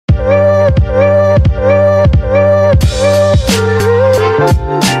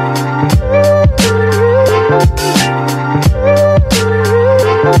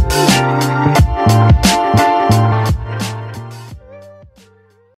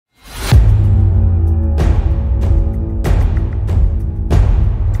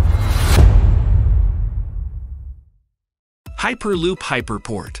Hyperloop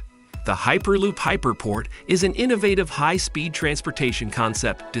Hyperport. The Hyperloop Hyperport is an innovative high-speed transportation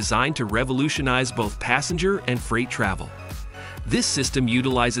concept designed to revolutionize both passenger and freight travel. This system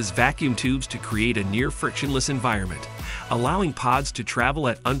utilizes vacuum tubes to create a near-frictionless environment, allowing pods to travel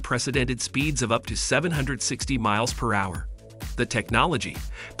at unprecedented speeds of up to 760 miles per hour. The technology,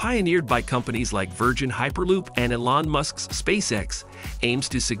 pioneered by companies like Virgin Hyperloop and Elon Musk's SpaceX, aims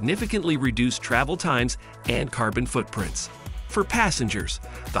to significantly reduce travel times and carbon footprints. For passengers,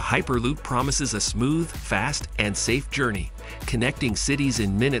 the Hyperloop promises a smooth, fast, and safe journey, connecting cities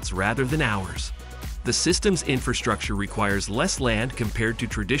in minutes rather than hours. The system's infrastructure requires less land compared to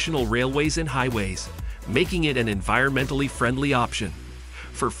traditional railways and highways, making it an environmentally friendly option.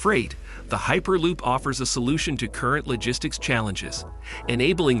 For freight, the Hyperloop offers a solution to current logistics challenges,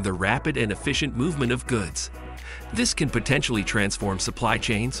 enabling the rapid and efficient movement of goods. This can potentially transform supply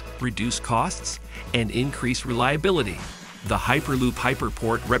chains, reduce costs, and increase reliability. The Hyperloop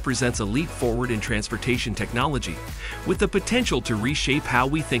Hyperport represents a leap forward in transportation technology, with the potential to reshape how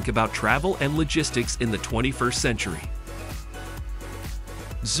we think about travel and logistics in the 21st century.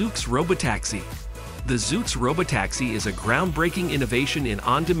 Zoox Robotaxi. The Zoox Robotaxi is a groundbreaking innovation in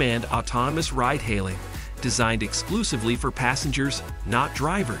on-demand autonomous ride-hailing, designed exclusively for passengers, not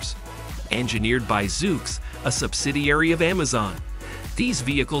drivers. Engineered by Zoox, a subsidiary of Amazon, these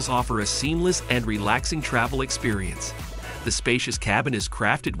vehicles offer a seamless and relaxing travel experience. The spacious cabin is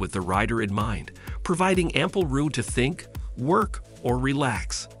crafted with the rider in mind, providing ample room to think, work, or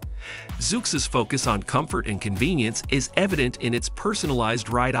relax. Zoox's focus on comfort and convenience is evident in its personalized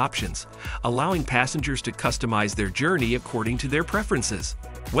ride options, allowing passengers to customize their journey according to their preferences.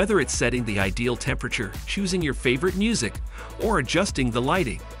 Whether it's setting the ideal temperature, choosing your favorite music, or adjusting the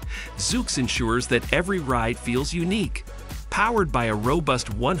lighting, Zoox ensures that every ride feels unique. Powered by a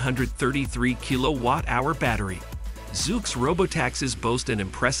robust 133 kilowatt-hour battery, Zoox Robotaxis boast an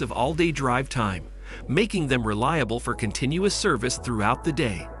impressive all-day drive time, making them reliable for continuous service throughout the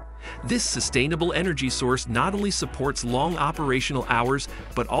day. This sustainable energy source not only supports long operational hours,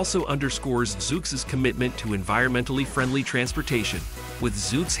 but also underscores Zoox's commitment to environmentally friendly transportation. With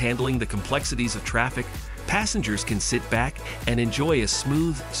Zoox handling the complexities of traffic, passengers can sit back and enjoy a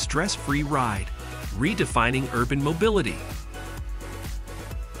smooth, stress-free ride, redefining urban mobility.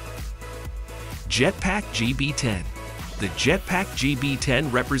 JetPack JB-10. The JetPack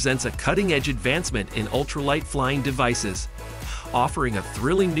JB-10 represents a cutting-edge advancement in ultralight flying devices, offering a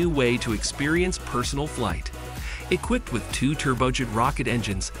thrilling new way to experience personal flight. Equipped with two turbojet rocket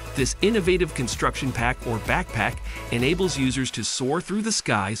engines, this innovative construction pack or backpack enables users to soar through the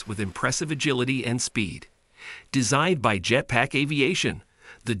skies with impressive agility and speed. Designed by JetPack Aviation,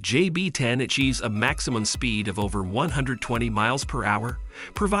 the JB-10 achieves a maximum speed of over 120 miles per hour,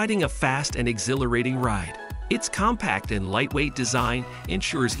 providing a fast and exhilarating ride. Its compact and lightweight design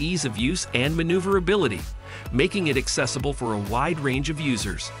ensures ease of use and maneuverability, making it accessible for a wide range of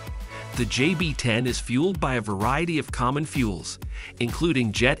users. The JB-10 is fueled by a variety of common fuels,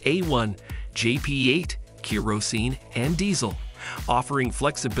 including Jet A1, JP8, kerosene, and diesel, offering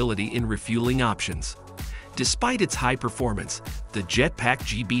flexibility in refueling options. Despite its high performance, the JetPack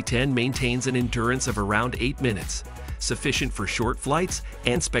JB-10 maintains an endurance of around 8 minutes, sufficient for short flights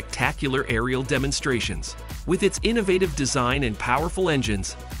and spectacular aerial demonstrations. With its innovative design and powerful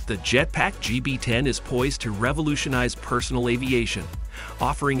engines, the JetPack JB-10 is poised to revolutionize personal aviation,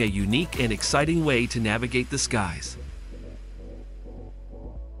 offering a unique and exciting way to navigate the skies.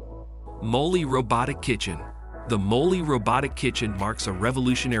 Moley Robotic Kitchen. The Moley Robotic Kitchen marks a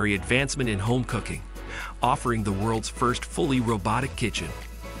revolutionary advancement in home cooking, offering the world's first fully robotic kitchen.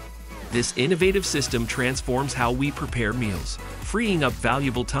 This innovative system transforms how we prepare meals, freeing up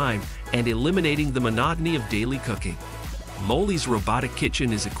valuable time and eliminating the monotony of daily cooking. Moley's robotic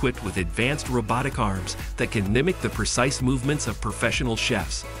kitchen is equipped with advanced robotic arms that can mimic the precise movements of professional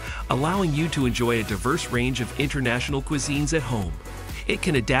chefs, allowing you to enjoy a diverse range of international cuisines at home. It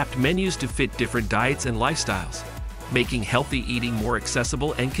can adapt menus to fit different diets and lifestyles, making healthy eating more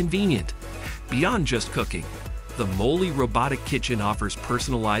accessible and convenient. Beyond just cooking, the Moley Robotic Kitchen offers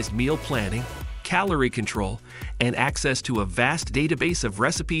personalized meal planning, calorie control, and access to a vast database of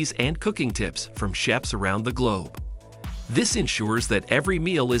recipes and cooking tips from chefs around the globe. This ensures that every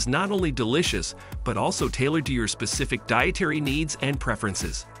meal is not only delicious, but also tailored to your specific dietary needs and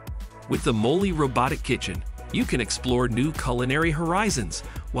preferences. With the Moley Robotic Kitchen, you can explore new culinary horizons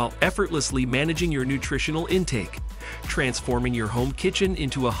while effortlessly managing your nutritional intake, transforming your home kitchen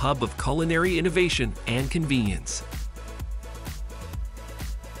into a hub of culinary innovation and convenience.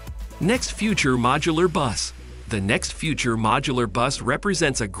 Next Future Modular Bus. The Next Future Modular Bus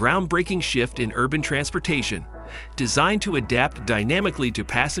represents a groundbreaking shift in urban transportation, designed to adapt dynamically to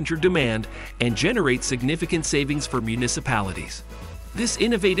passenger demand and generate significant savings for municipalities. This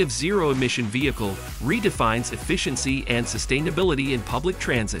innovative zero-emission vehicle redefines efficiency and sustainability in public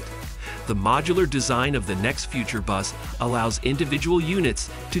transit. The modular design of the Next Future bus allows individual units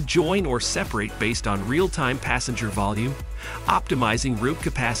to join or separate based on real-time passenger volume, optimizing route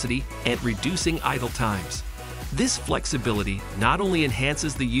capacity and reducing idle times. This flexibility not only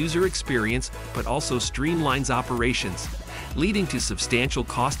enhances the user experience but also streamlines operations, leading to substantial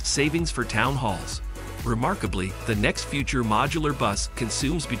cost savings for town halls. Remarkably, the Next Future modular bus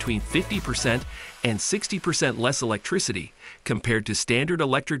consumes between 50% and 60% less electricity compared to standard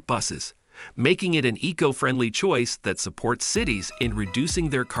electric buses, making it an eco-friendly choice that supports cities in reducing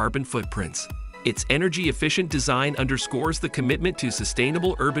their carbon footprints. Its energy-efficient design underscores the commitment to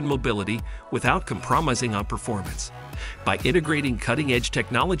sustainable urban mobility without compromising on performance. By integrating cutting-edge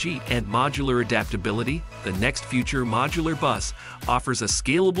technology and modular adaptability, the Next Future modular bus offers a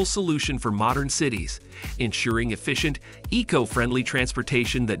scalable solution for modern cities, ensuring efficient, eco-friendly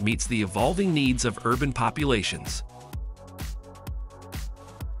transportation that meets the evolving needs of urban populations.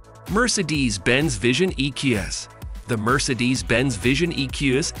 Mercedes-Benz Vision EQS. The Mercedes-Benz Vision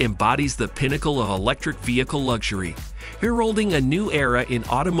EQS embodies the pinnacle of electric vehicle luxury, heralding a new era in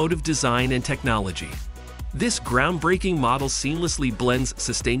automotive design and technology. This groundbreaking model seamlessly blends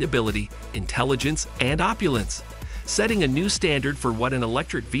sustainability, intelligence, and opulence, setting a new standard for what an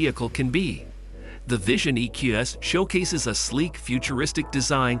electric vehicle can be. The Vision EQS showcases a sleek, futuristic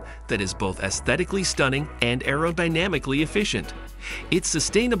design that is both aesthetically stunning and aerodynamically efficient. Its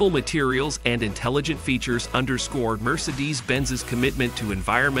sustainable materials and intelligent features underscore Mercedes-Benz's commitment to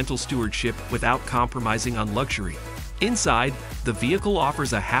environmental stewardship without compromising on luxury. Inside, the vehicle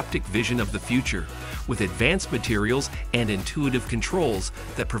offers a haptic vision of the future, with advanced materials and intuitive controls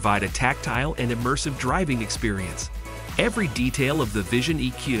that provide a tactile and immersive driving experience. Every detail of the Vision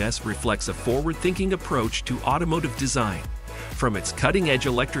EQS reflects a forward-thinking approach to automotive design, from its cutting-edge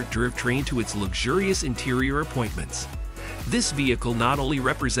electric drivetrain to its luxurious interior appointments. This vehicle not only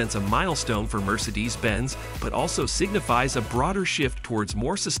represents a milestone for Mercedes-Benz, but also signifies a broader shift towards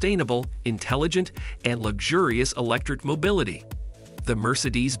more sustainable, intelligent, and luxurious electric mobility. The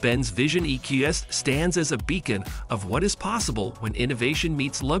Mercedes-Benz Vision EQS stands as a beacon of what is possible when innovation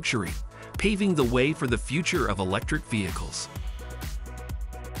meets luxury, paving the way for the future of electric vehicles.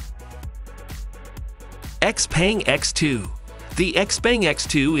 Xpeng X2. The Xpeng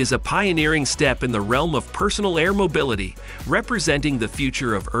X2 is a pioneering step in the realm of personal air mobility, representing the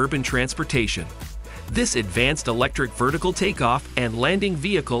future of urban transportation. This advanced electric vertical takeoff and landing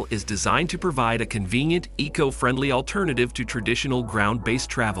vehicle is designed to provide a convenient, eco-friendly alternative to traditional ground-based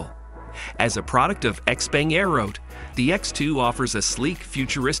travel. As a product of Xpeng Aerot, the X2 offers a sleek,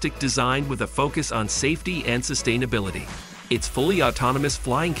 futuristic design with a focus on safety and sustainability. Its fully autonomous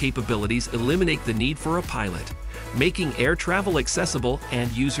flying capabilities eliminate the need for a pilot, making air travel accessible and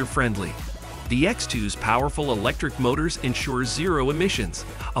user-friendly. The X2's powerful electric motors ensure zero emissions,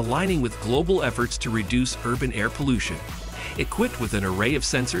 aligning with global efforts to reduce urban air pollution. Equipped with an array of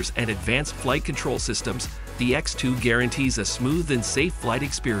sensors and advanced flight control systems, the X2 guarantees a smooth and safe flight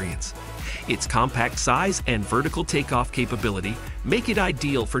experience. Its compact size and vertical takeoff capability make it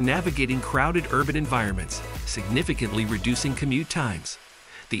ideal for navigating crowded urban environments, significantly reducing commute times.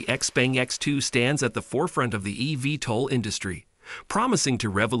 The Xpeng X2 stands at the forefront of the eVTOL industry, promising to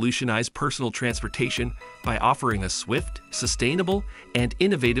revolutionize personal transportation by offering a swift, sustainable, and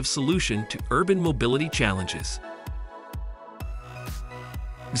innovative solution to urban mobility challenges.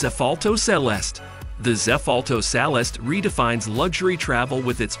 Zephalto Céleste. The Zephalto Céleste redefines luxury travel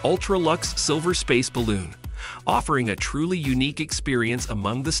with its ultra-luxe silver space balloon, offering a truly unique experience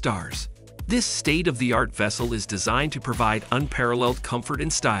among the stars. This state-of-the-art vessel is designed to provide unparalleled comfort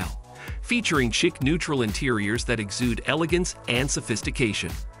and style, featuring chic-neutral interiors that exude elegance and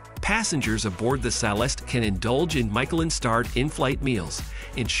sophistication. Passengers aboard the Céleste can indulge in Michelin-starred in-flight meals,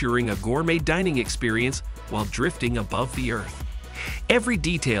 ensuring a gourmet dining experience while drifting above the Earth. Every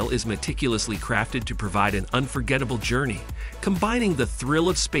detail is meticulously crafted to provide an unforgettable journey, combining the thrill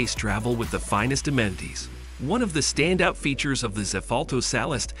of space travel with the finest amenities. One of the standout features of the Zephalto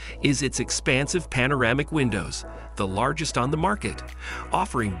Céleste is its expansive panoramic windows, the largest on the market,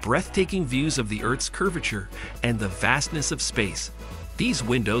 offering breathtaking views of the Earth's curvature and the vastness of space. These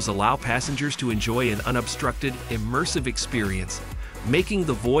windows allow passengers to enjoy an unobstructed, immersive experience, making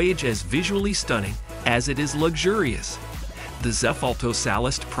the voyage as visually stunning as it is luxurious. The Zephalto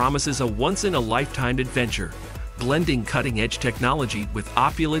Céleste promises a once-in-a-lifetime adventure, blending cutting-edge technology with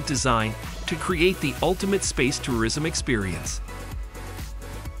opulent design to create the ultimate space tourism experience.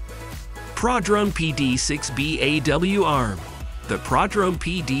 Prodrone PD6B-AW-Arm. The Prodrone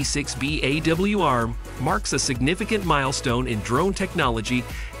PD6B-AW-Arm marks a significant milestone in drone technology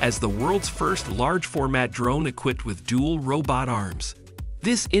as the world's first large-format drone equipped with dual robot arms.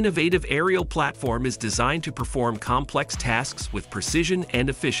 This innovative aerial platform is designed to perform complex tasks with precision and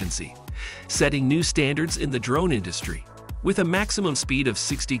efficiency, setting new standards in the drone industry. With a maximum speed of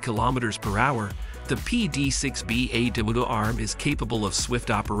 60 km per hour, the PD6B-AW-Arm is capable of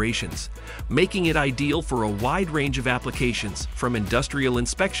swift operations, making it ideal for a wide range of applications, from industrial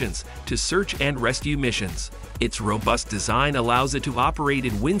inspections to search and rescue missions. Its robust design allows it to operate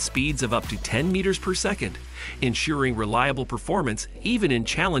in wind speeds of up to 10 meters per second, ensuring reliable performance even in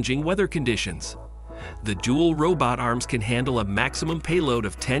challenging weather conditions. The dual robot arms can handle a maximum payload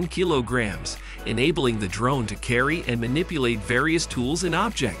of 10 kilograms, enabling the drone to carry and manipulate various tools and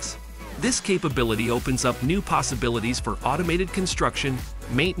objects. This capability opens up new possibilities for automated construction,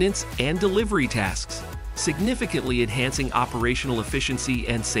 maintenance, and delivery tasks, significantly enhancing operational efficiency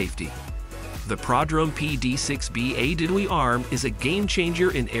and safety. The Prodrone PD6B-AW-Arm is a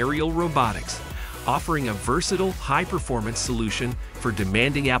game-changer in aerial robotics, offering a versatile, high-performance solution for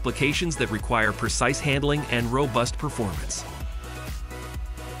demanding applications that require precise handling and robust performance.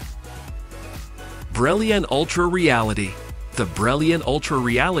 Brelyon Ultra Reality. The Brelyon Ultra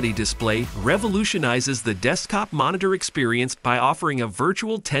Reality display revolutionizes the desktop monitor experience by offering a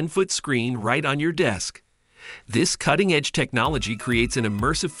virtual 10-foot screen right on your desk. This cutting-edge technology creates an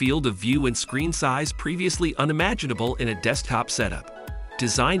immersive field of view and screen size previously unimaginable in a desktop setup.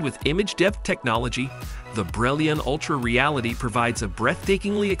 Designed with image depth technology, the Brelyon Ultra Reality provides a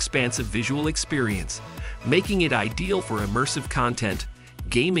breathtakingly expansive visual experience, making it ideal for immersive content,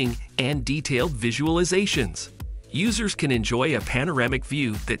 gaming, and detailed visualizations. Users can enjoy a panoramic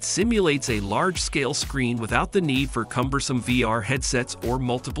view that simulates a large-scale screen without the need for cumbersome VR headsets or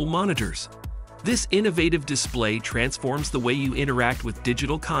multiple monitors. This innovative display transforms the way you interact with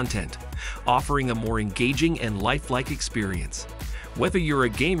digital content, offering a more engaging and lifelike experience. Whether you're a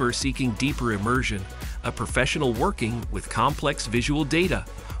gamer seeking deeper immersion, a professional working with complex visual data,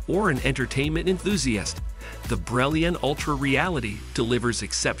 or an entertainment enthusiast, the Brelyon Ultra Reality delivers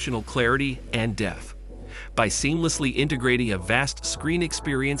exceptional clarity and depth. By seamlessly integrating a vast screen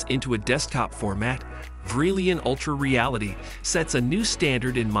experience into a desktop format, Brelyon Ultra Reality sets a new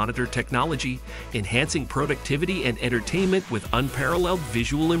standard in monitor technology, enhancing productivity and entertainment with unparalleled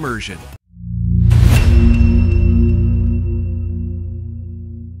visual immersion.